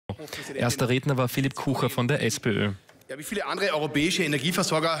Erster Redner war Philipp Kucher von der SPÖ. Ja, wie viele andere europäische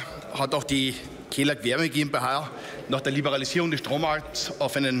Energieversorger hat auch die Kelag Wärme GmbH nach der Liberalisierung des Strommarkts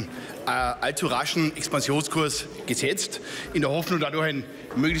auf einen allzu raschen Expansionskurs gesetzt, in der Hoffnung, dadurch ein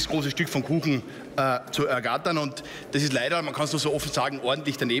möglichst großes Stück vom Kuchen zu ergattern. Und das ist leider, man kann es nur so offen sagen,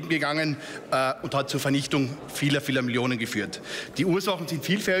 ordentlich daneben gegangen und hat zur Vernichtung vieler Millionen geführt. Die Ursachen sind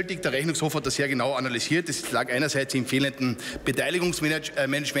vielfältig. Der Rechnungshof hat das sehr genau analysiert. Es lag einerseits im fehlenden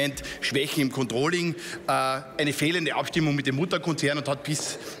Beteiligungsmanagement, Schwäche im Controlling, eine fehlende Abstimmung mit dem Mutterkonzern und hat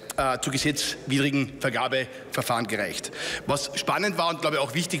bis zu gesetzwidrigen Vergabeverfahren gereicht. Was spannend war und glaube ich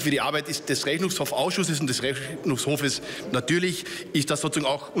auch wichtig für die Arbeit ist des Rechnungshofausschusses und des Rechnungshofes natürlich, ist, dass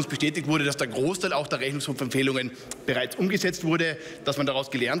sozusagen auch uns bestätigt wurde, dass der Großteil auch der Rechnungshofempfehlungen bereits umgesetzt wurde, dass man daraus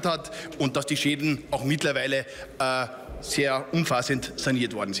gelernt hat und dass die Schäden auch mittlerweile sehr umfassend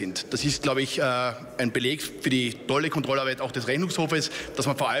saniert worden sind. Das ist, glaube ich, ein Beleg für die tolle Kontrollarbeit auch des Rechnungshofes, dass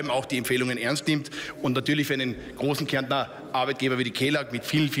man vor allem auch die Empfehlungen ernst nimmt und natürlich für einen großen Kärntner Arbeitgeber wie die Kelag mit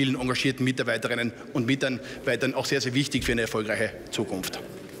vielen engagierten Mitarbeiterinnen und Mitarbeitern auch sehr wichtig für eine erfolgreiche Zukunft.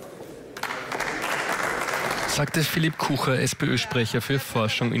 Sagte Philipp Kucher, SPÖ-Sprecher für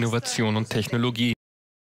Forschung, Innovation und Technologie.